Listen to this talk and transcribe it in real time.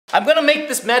I'm gonna make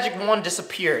this magic wand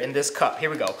disappear in this cup. Here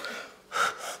we go.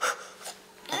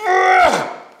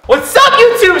 What's up,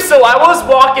 YouTube? So I was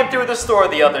walking through the store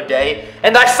the other day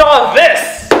and I saw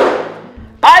this.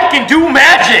 I can do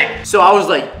magic. So I was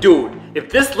like, dude, if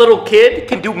this little kid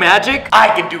can do magic,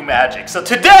 I can do magic. So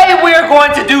today we are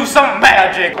going to do some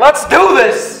magic. Let's do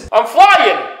this. I'm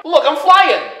flying. Look, I'm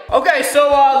flying. Okay, so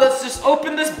let's just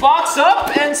open this box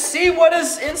up and see what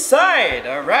is inside.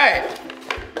 All right.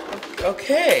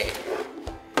 Okay.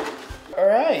 All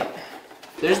right.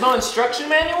 There's no instruction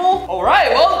manual? All right,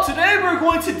 well, today we're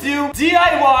going to do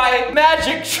DIY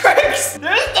magic tricks.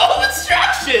 There's no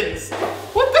instructions.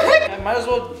 What the heck? I might as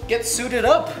well get suited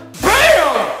up.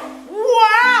 Bam!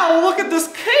 Wow, look at this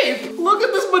cape. Look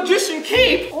at this magician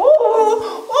cape.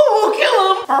 Oh,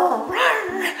 kill him.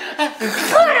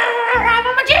 I'm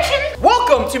a magician.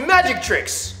 Welcome to Magic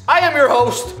Tricks. I am your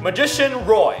host, Magician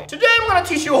Roy. Today I'm gonna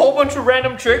teach you a whole bunch of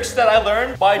random tricks that I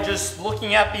learned by just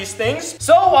looking at these things.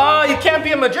 So, you can't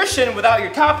be a magician without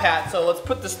your top hat. So let's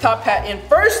put this top hat in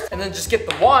first and then just get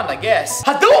the wand, I guess.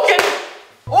 Hadouken!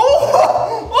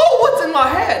 Oh, what's in my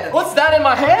head? What's that in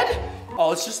my head?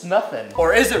 Oh, it's just nothing.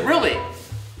 Or is it really?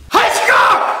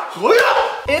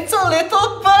 It's a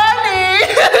little bunny!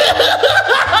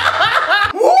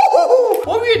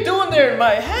 What were you doing there in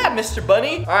my hat, Mr.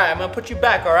 Bunny? All right, I'm gonna put you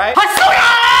back, all right?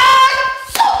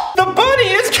 The bunny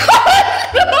is gone!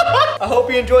 I hope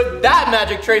you enjoyed that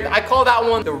magic trick. I call that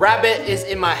one the rabbit is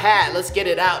in my hat. Let's get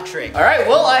it out trick. All right,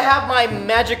 well, I have my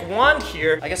magic wand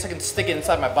here. I guess I can stick it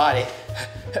inside my body.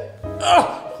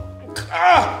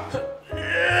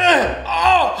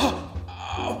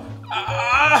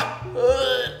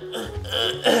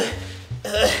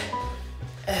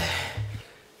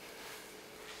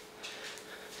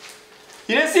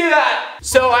 You didn't see that?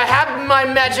 So I have my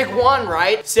magic wand,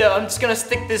 right? So I'm just gonna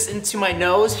stick this into my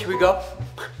nose. Here we go.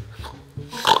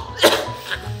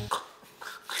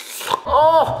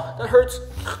 Oh, that hurts.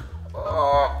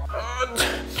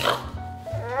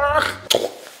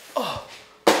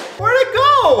 Where'd it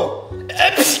go?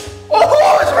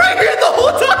 Oh, it's right here the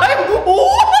whole time.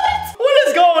 What? What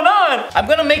is going on? I'm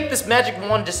gonna make this magic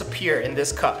wand disappear in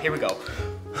this cup. Here we go.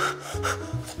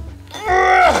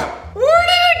 Where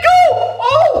did it go?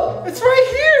 Oh, it's right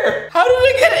here. How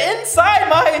did it get inside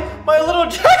my little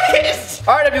jacket?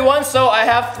 All right, everyone, so I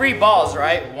have 3 balls,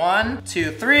 right? 1,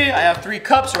 2, 3. I have 3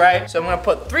 cups, right? So I'm gonna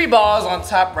put 3 balls on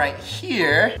top right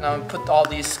here. And I'm gonna put all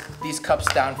these cups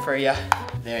down for you.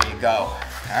 There you go.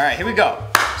 All right, here we go.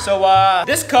 So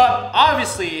this cup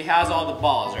obviously has all the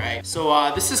balls, right?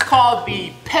 So this is called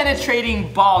the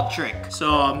penetrating ball trick.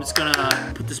 So I'm just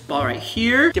gonna put this ball right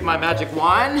here, get my magic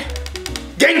wand.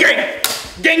 Gang, gang!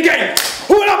 Gang, gang!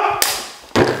 Hold up!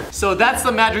 So that's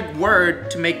the magic word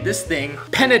to make this thing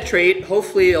penetrate.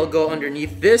 Hopefully it'll go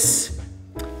underneath this.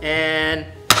 And...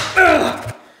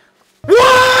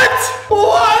 What?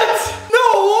 What? No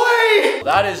way!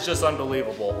 That is just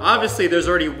unbelievable. Obviously, there's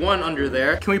already one under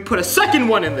there. Can we put a second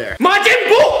one in there? Majin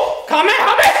Buu!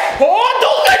 Kamehameha!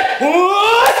 Hadouken!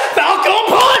 Falcon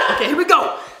Punch! Okay, here we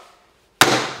go.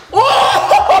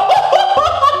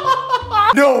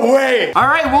 No way! All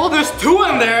right, well, there's 2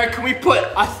 in there. Can we put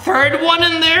a 3rd one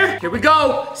in there? Here we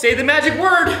go. Say the magic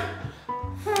word.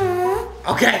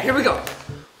 Okay, here we go.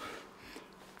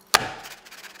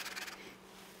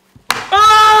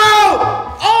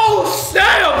 Oh,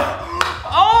 snap!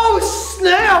 Oh,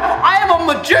 snap! I am a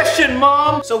magician,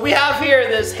 Mom! So we have here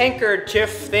this handkerchief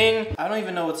thing. I don't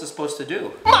even know what it's supposed to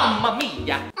do. Mamma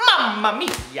mia! Mamma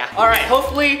mia! All right,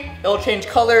 hopefully it'll change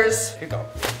colors. Here we go.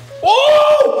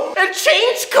 Oh! It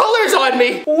changed colors on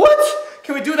me! What?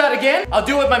 Can we do that again? I'll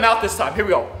do it with my mouth this time. Here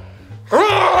we go.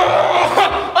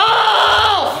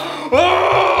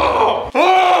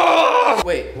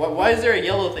 Wait, why is there a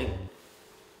yellow thing?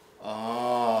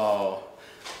 Oh.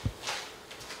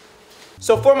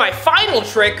 So for my final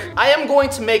trick, I am going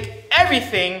to make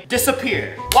everything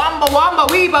disappear. Wamba wamba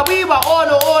weeba weeba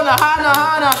ona ona hana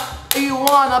hana. You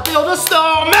wanna build a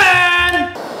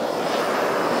snowman?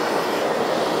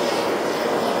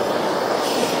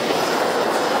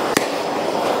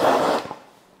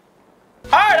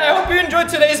 You enjoyed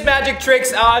today's magic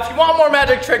tricks. If you want more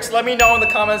magic tricks, let me know in the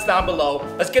comments down below.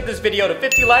 Let's get this video to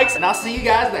 50 likes, and I'll see you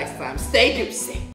guys next time. Stay juicy.